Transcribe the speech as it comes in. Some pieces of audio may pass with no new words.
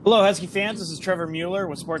Hello, Husky fans. This is Trevor Mueller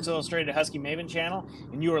with Sports Illustrated Husky Maven channel,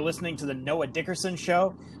 and you are listening to the Noah Dickerson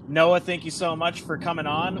Show. Noah, thank you so much for coming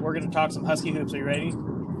on. We're going to talk some Husky hoops. Are you ready?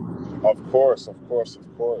 Of course, of course,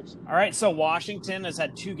 of course. All right, so Washington has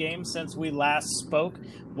had two games since we last spoke.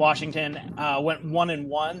 Washington went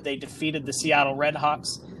 1-1. They defeated the Seattle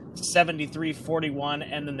Redhawks 73-41,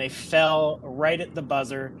 and then they fell right at the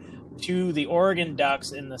buzzer to the Oregon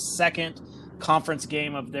Ducks in the second conference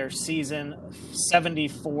game of their season,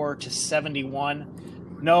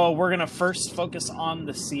 74-71. Noah, we're going to first focus on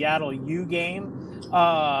the Seattle U game.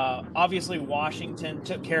 Obviously, Washington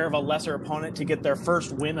took care of a lesser opponent to get their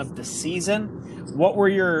first win of the season. What were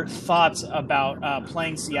your thoughts about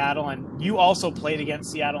playing Seattle? And you also played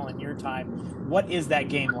against Seattle in your time. What is that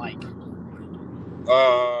game like?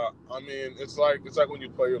 I mean, it's like when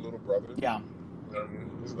you play your little brother. Yeah. You know what I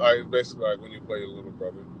mean? It's basically like when you play your little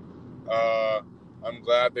brother. I'm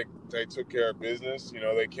glad they took care of business. You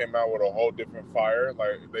know, they came out with a whole different fire.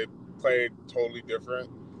 Like, they played totally different.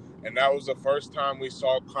 And that was the first time we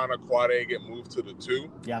saw kind of Quad A get moved to the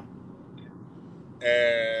 2. Yeah.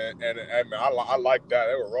 And man, I like that.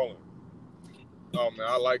 They were rolling. Oh, man,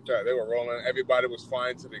 I like that. They were rolling. Everybody was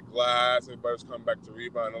flying to the glass. Everybody was coming back to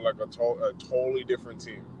rebound. They're like a totally different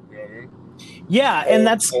team. You know what I mean? Yeah, and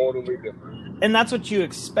that's totally different. And that's what you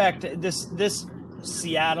expect. This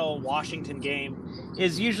Seattle-Washington game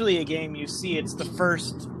is usually a game you see. It's the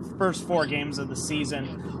first 4 games of the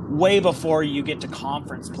season, way before you get to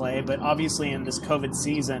conference play. But obviously in this COVID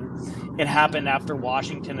season, it happened after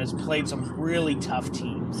Washington has played some really tough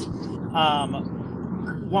teams.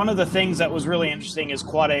 One of the things that was really interesting is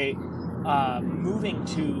Quad A moving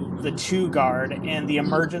to the 2 guard and the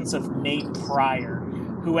emergence of Nate Pryor,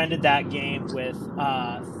 who ended that game with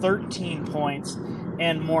 13 points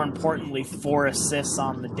and, more importantly, 4 assists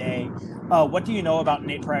on the day. What do you know about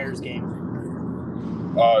Nate Pryor's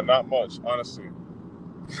game? Not much, honestly.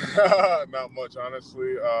 Not much,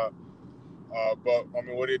 honestly. But, I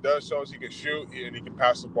mean, what he does show is he can shoot and he can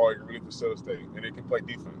pass the ball. He can really facilitate, and he can play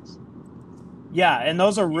defense. Yeah, and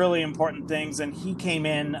those are really important things. And he came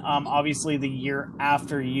in, obviously, the year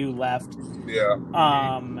after you left. Yeah.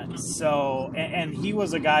 So, and he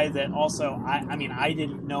was a guy that also, I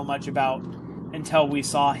didn't know much about until we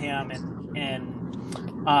saw him. And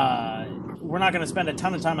we're not going to spend a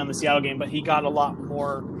ton of time on the Seattle game, but he got a lot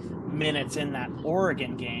more minutes in that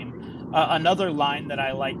Oregon game. Another line that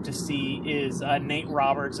I like to see is Nate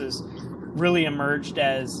Roberts has really emerged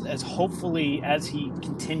as hopefully, as he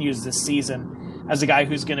continues this season, as a guy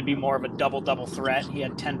who's going to be more of a double-double threat. He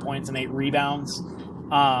had 10 points and 8 rebounds.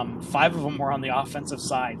 5 of them were on the offensive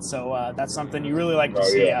side. So that's something you really like to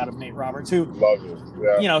see out of Nate Roberts, who, love it.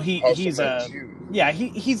 Yeah. You know, he's an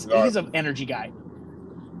energy guy.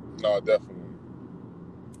 No, definitely.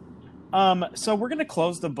 So we're going to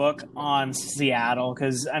close the book on Seattle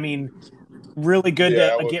because, I mean, really good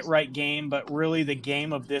get-right game, but really the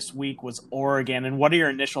game of this week was Oregon. And what are your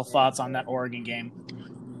initial thoughts on that Oregon game?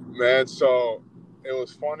 Man, so it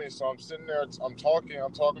was funny. So I'm sitting there, I'm talking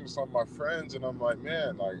to some of my friends, and I'm like,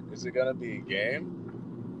 man, like, is it gonna be a game?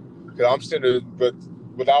 Because I'm sitting there, but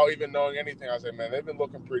without even knowing anything, I said, man, they've been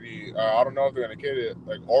looking pretty. I don't know if they're gonna get it.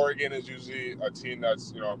 Like, Oregon is usually a team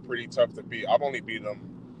that's, you know, pretty tough to beat. I've only beat them.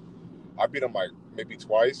 I beat them like maybe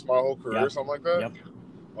twice my whole career, something like that. Yep.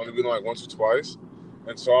 Only beat them like once or twice.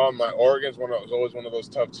 And so I'm like, Oregon's always one of those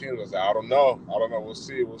tough teams. I was like, I don't know. We'll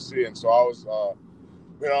see. And so I was,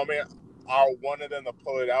 you know, I mean, I wanted them to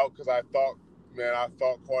pull it out because I thought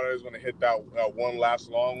Quad A was going to hit that one last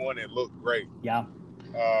long one. It looked great. Yeah.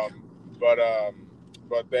 But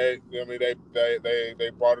they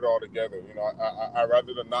brought it all together. You know, I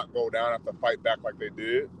rather than not go down, have to fight back like they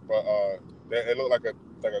did. But it looked like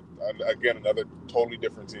again another totally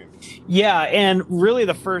different team. Yeah, and really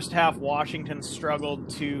the first half, Washington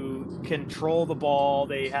struggled to control the ball.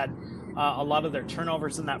 They had a lot of their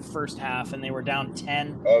turnovers in that first half, and they were down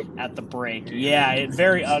 10 at the break. Yeah,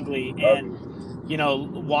 very ugly. And, you know,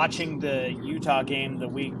 watching the Utah game the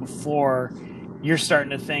week before, you're starting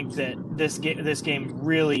to think that this game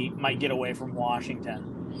really might get away from Washington.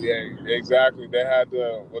 Yeah, exactly. They had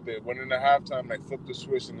they went into halftime. They flipped the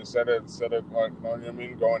switch, and instead of you know what I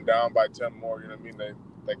mean, going down by 10 more, you know what I mean,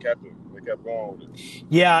 they kept it. They kept going with it.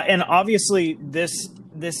 Yeah, and obviously this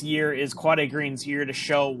year is Quad A Green's year to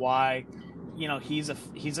show why, you know, he was a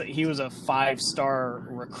 5-star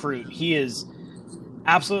recruit. He is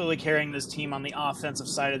absolutely carrying this team on the offensive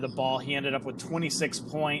side of the ball. He ended up with 26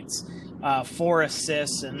 points, 4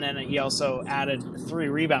 assists, and then he also added 3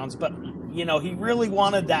 rebounds. But, you know, he really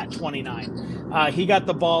wanted that 29. He got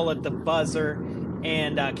the ball at the buzzer,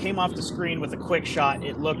 and came off the screen with a quick shot.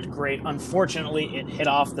 It looked great. Unfortunately, it hit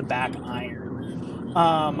off the back iron.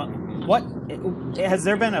 What has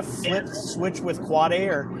there been a flip switch with Quade,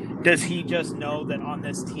 or does he just know that on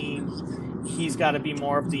this team he's got to be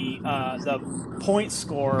more of the point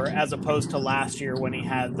scorer as opposed to last year when he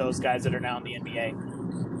had those guys that are now in the NBA?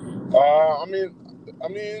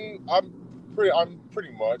 I'm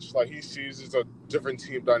pretty much like he sees it's a different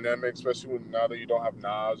team dynamic, especially now that you don't have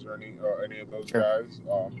Nas or any of those guys.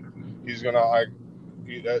 He's gonna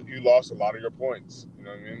you lost a lot of your points, you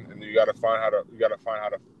know what I mean, and you got to find how to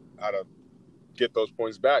get those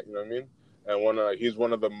points back, you know what I mean. And he's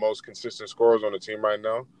one of the most consistent scorers on the team right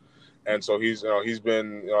now, and so he's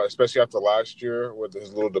been especially after last year with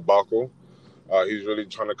his little debacle. He's really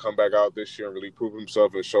trying to come back out this year and really prove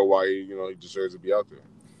himself and show why he deserves to be out there.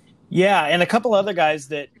 Yeah, and a couple other guys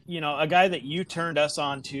that, a guy that you turned us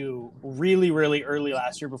on to really, really early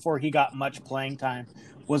last year before he got much playing time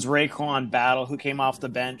was RaeQuan Battle, who came off the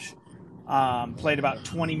bench, played about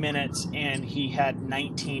 20 minutes, and he had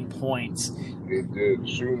 19 points. He did,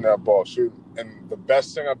 shooting that ball. And the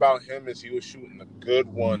best thing about him is he was shooting the good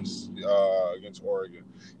ones against Oregon.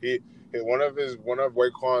 One of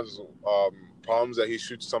RaeQuan's problems that he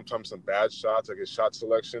shoots sometimes some bad shots, like his shot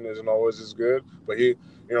selection isn't always as good. But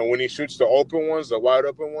when he shoots the open ones, the wide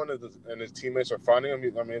open one, and his teammates are finding him,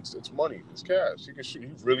 it's money, it's cash. He can shoot. He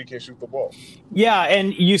really can shoot the ball. Yeah,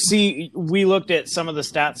 and we looked at some of the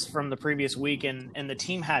stats from the previous week, and the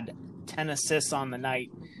team had 10 assists on the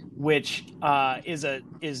night, which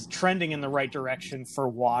is trending in the right direction for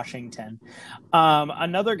Washington.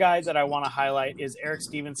 Another guy that I want to highlight is Eric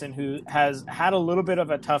Stevenson, who has had a little bit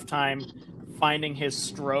of a tough time finding his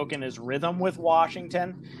stroke and his rhythm with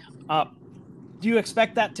Washington. Do you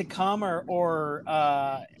expect that to come, or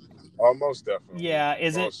most definitely? Yeah,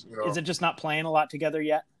 is it just not playing a lot together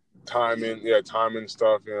yet? Timing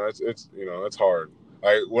stuff. It's hard.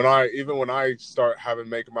 Like when I start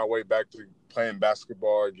making my way back to playing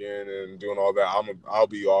basketball again and doing all that, I'll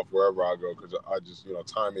be off wherever I go because I just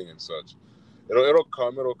timing and such. It'll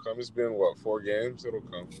come. It's been 4 games. It'll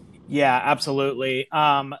come. Yeah, absolutely.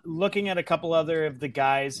 Looking at a couple other of the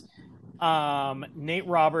guys, Nate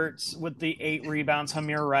Roberts with the 8 rebounds.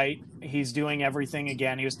 Hamir Wright, he's doing everything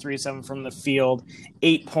again. He was 3-7 from the field,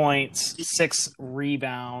 8 points, 6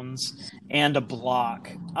 rebounds, and a block.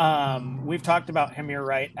 We've talked about Hamir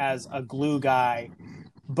Wright as a glue guy,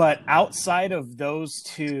 but outside of those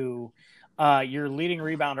two, your leading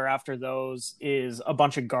rebounder after those is a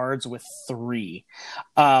bunch of guards with 3.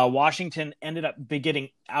 Washington ended up getting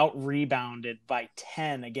out-rebounded by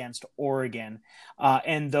 10 against Oregon.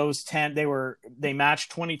 And those 10, they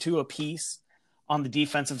matched 22 apiece on the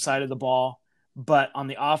defensive side of the ball, but on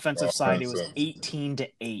the offensive side, it was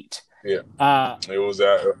 18-8. Yeah, it was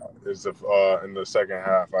in the second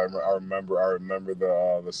half. I remember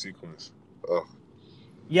the sequence. Ugh.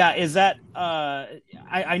 Yeah, is that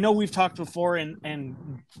I know we've talked before, and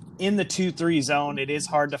in the 2-3 zone, it is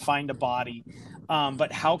hard to find a body.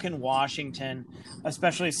 But how can Washington,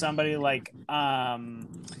 especially somebody like,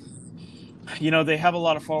 they have a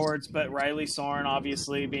lot of forwards, but Riley Soren,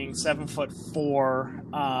 obviously being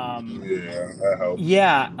 7'4". That helps.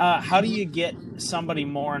 Yeah, how do you get somebody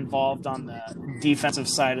more involved on the defensive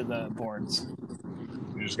side of the boards?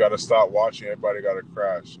 You just got to stop watching. Everybody got to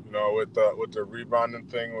crash. With the rebounding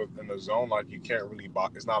thing in the zone, like you can't really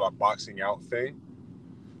box. It's not a boxing out thing.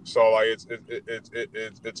 So like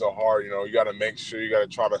it's a hard. You got to make sure you got to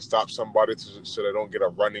try to stop somebody so they don't get a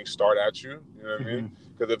running start at you. You know what I mean?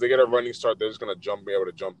 Because if they get a running start, they're just gonna be able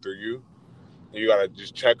to jump through you. You got to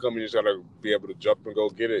just check them. You just got to be able to jump and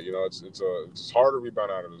go get it. It's hard to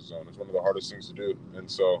rebound out of the zone. It's one of the hardest things to do.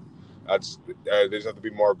 And so they just have to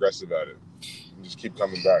be more aggressive at it. Just keep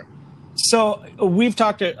coming back. So we've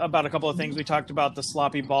talked about a couple of things. We talked about the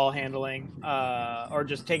sloppy ball handling, or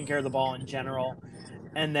just taking care of the ball in general,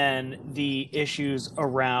 and then the issues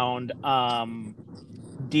around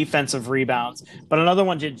defensive rebounds. But another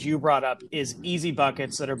one that you brought up is easy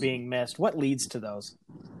buckets that are being missed. What leads to those?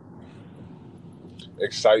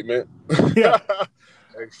 Excitement. Yeah.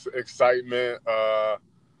 Excitement.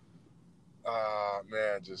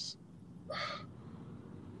 Just.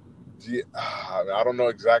 Yeah, I don't know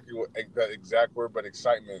exactly what that exact word, but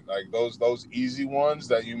excitement. Like those easy ones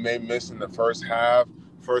that you may miss in the first half,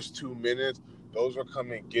 first 2 minutes, those will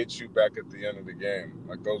come and get you back at the end of the game.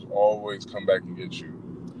 Like those always come back and get you.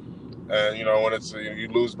 And when it's you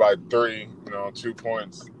lose by 3, 2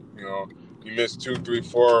 points, you miss 2, 3,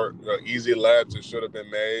 4 easy layups that should have been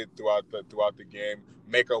made throughout the game.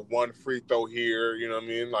 Make a 1 free throw here, you know what I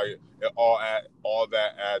mean? Like all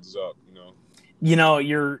that adds up,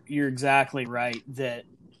 You're exactly right that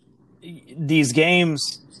these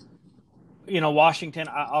games, Washington,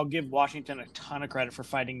 I'll give Washington a ton of credit for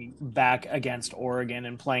fighting back against Oregon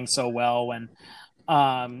and playing so well when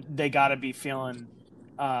they got to be feeling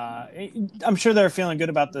I'm sure they're feeling good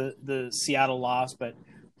about the Seattle loss, but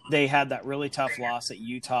they had that really tough loss at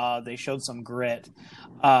Utah. They showed some grit.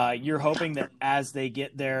 You're hoping that as they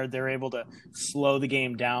get there, they're able to slow the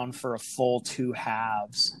game down for a full two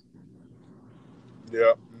halves.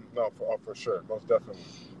 Yeah, no, for sure, most definitely.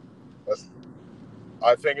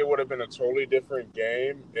 I think it would have been a totally different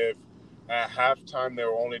game if at halftime they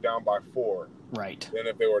were only down by 4. Right. Than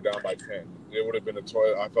if they were down by 10. It would have been I felt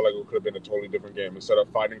like it could have been a totally different game. Instead of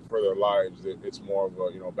fighting for their lives, it's more of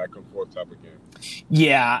a back and forth type of game.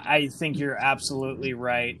 Yeah, I think you're absolutely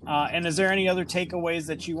right. And is there any other takeaways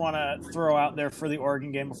that you want to throw out there for the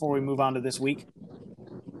Oregon game before we move on to this week?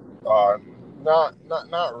 Not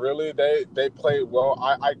really. They played well.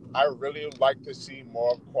 I really like to see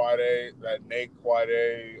more of Quade, that Nate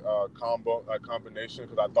Quade combination,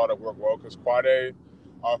 because I thought it worked well. Because Quade,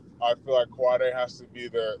 I feel like Quade has to be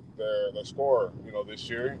the scorer, this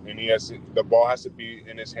year, and the ball has to be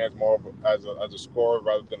in his hands more as a scorer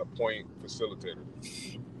rather than a point facilitator.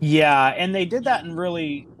 Yeah, and they did that in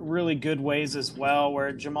really, really good ways as well,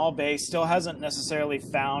 where Jamal Bay still hasn't necessarily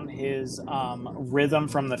found his rhythm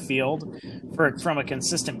from the field from a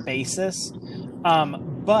consistent basis.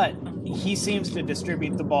 But he seems to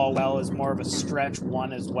distribute the ball well as more of a stretch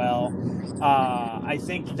one as well. I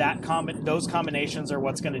think that those combinations are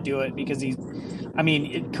what's going to do it, because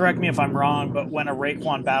correct me if I'm wrong, but when a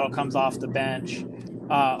Raekwon Battle comes off the bench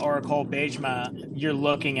or a Cole Bejema, you're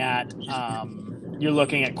looking at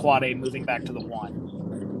Quade moving back to the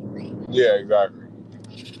 1. Yeah, exactly.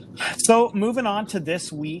 So moving on to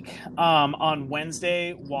this week, on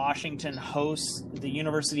Wednesday, Washington hosts the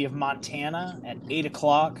University of Montana at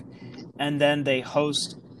 8:00, and then they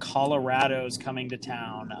host Colorado's coming to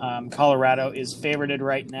town. Colorado is favorited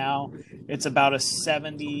right now. It's about a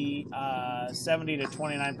 70 to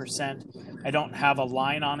 29%. I don't have a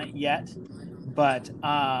line on it yet. But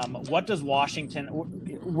what does Washington?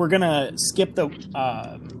 We're gonna skip the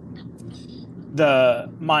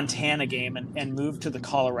Montana game and move to the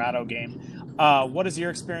Colorado game. What is your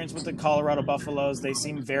experience with the Colorado Buffaloes? They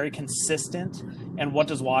seem very consistent. And what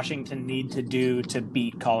does Washington need to do to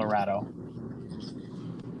beat Colorado?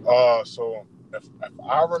 So if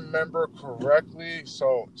I remember correctly,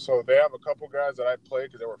 so they have a couple guys that I played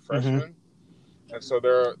because they were freshmen. Mm-hmm. And so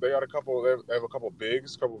they have a couple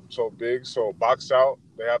bigs, so box out.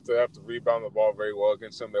 They have to rebound the ball very well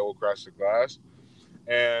against them. They will crash the glass.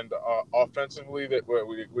 And offensively, that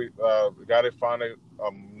we got to find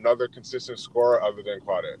another consistent scorer other than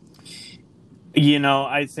Quade.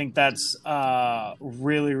 I think that's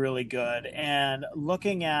really, really good. And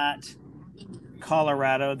looking at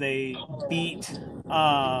Colorado, they beat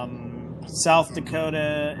South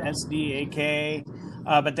Dakota SDAK.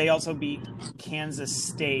 But they also beat Kansas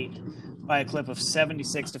State by a clip of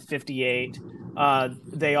 76-58.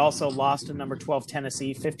 They also lost to number 12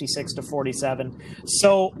 Tennessee 56-47.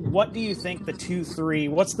 So what do you think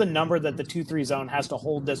what's the number that the 2-3 zone has to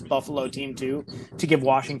hold this Buffalo team to give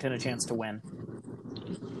Washington a chance to win?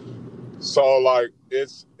 So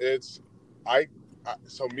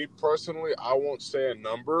so me personally, I won't say a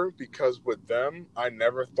number, because with them, I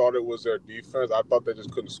never thought it was their defense. I thought they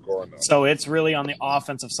just couldn't score enough. So it's really on the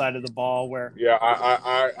offensive side of the ball where. Yeah,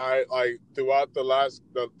 I throughout the last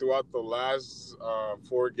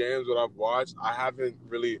 4 games that I've watched, I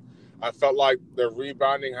felt like their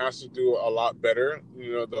rebounding has to do a lot better.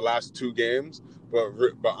 The last 2 games, but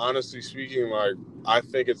honestly speaking, I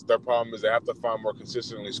think their problem is they have to find more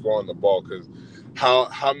consistently scoring the ball, because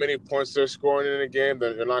how many points they're scoring in a game,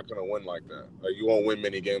 then you're not going to win like that. You won't win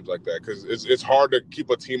many games like that, because it's hard to keep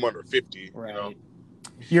a team under 50. Right.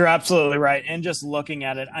 You're absolutely right. And just looking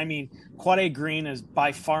at it, Quade Green is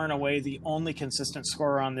by far and away the only consistent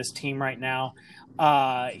scorer on this team right now.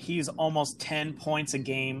 He's almost 10 points a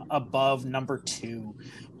game above number 2.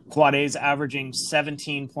 Quade's averaging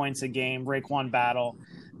 17 points a game. Raekwon Battle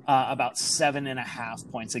about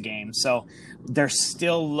 7.5 points a game. So they're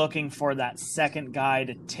still looking for that second guy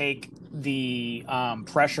to take the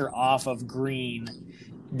pressure off of Green,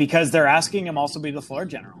 because they're asking him also be the floor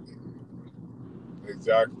general.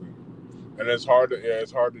 Exactly. And it's hard to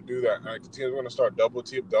do that. And the team's going to start doubling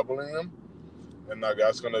him, and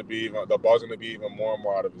that's going to be the ball's going to be even more and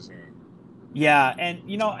more out of his hand. Yeah, and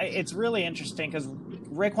it's really interesting because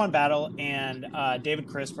Raekwon Battle and David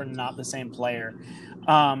Crisp are not the same player.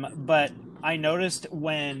 But I noticed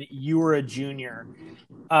when you were a junior,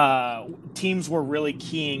 teams were really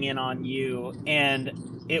keying in on you, and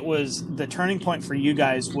it was the turning point for you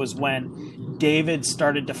guys was when David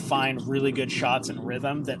started to find really good shots and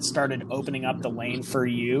rhythm that started opening up the lane for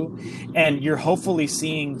you, and you're hopefully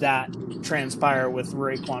seeing that transpire with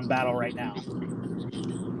RaeQuan Battle right now.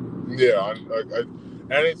 Yeah,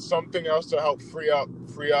 and it's something else to help free up.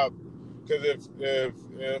 Because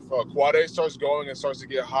if Quade starts going and starts to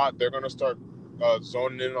get hot, they're gonna start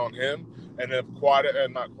zoning in on him. And if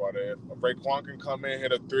RaeQuan can come in,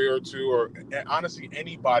 hit a 3 or 2, or honestly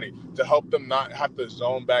anybody to help them not have to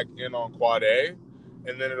zone back in on Quade,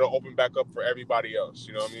 and then it'll open back up for everybody else.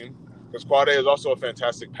 You know what I mean? Because Quade is also a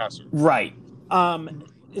fantastic passer. Right.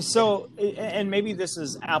 So, and maybe this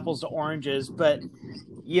is apples to oranges, but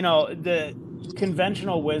you know, the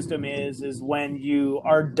conventional wisdom is when you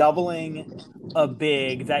are doubling a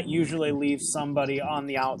big, that usually leaves somebody on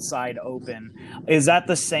the outside open. Is that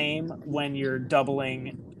the same when you're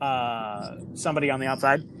doubling somebody on the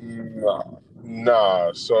outside?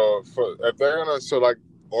 Nah. So if they're gonna, like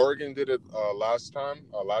Oregon did it last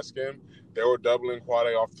game, they were doubling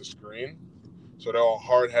Quade off the screen. So they're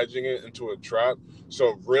hard hedging it into a trap.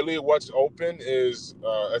 So really what's open is,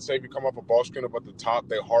 let's say if you come up a ball screen up at the top,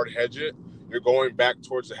 they hard hedge it. You're going back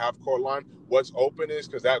towards the half-court line. What's open is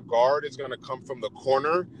because that guard is going to come from the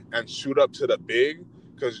corner and shoot up to the big,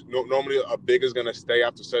 because normally a big is going to stay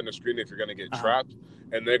after setting the screen if you're going to get trapped,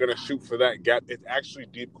 and they're going to shoot for that gap. It's actually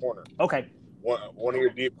deep corner. Okay. One of your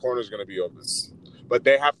deep corners is going to be open. But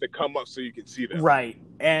they have to come up so you can see them. Right.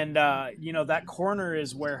 And, that corner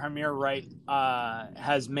is where Hameir Wright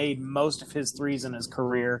has made most of his threes in his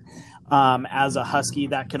career as a Husky.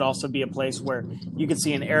 That could also be a place where you could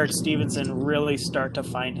see an Eric Stevenson really start to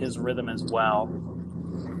find his rhythm as well.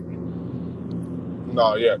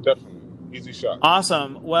 No, yeah, definitely. Easy shot.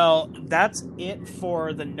 Awesome. Well, that's it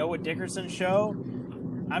for the Noah Dickerson Show.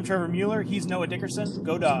 I'm Trevor Mueller. He's Noah Dickerson.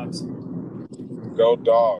 Go Dogs. Go Dogs.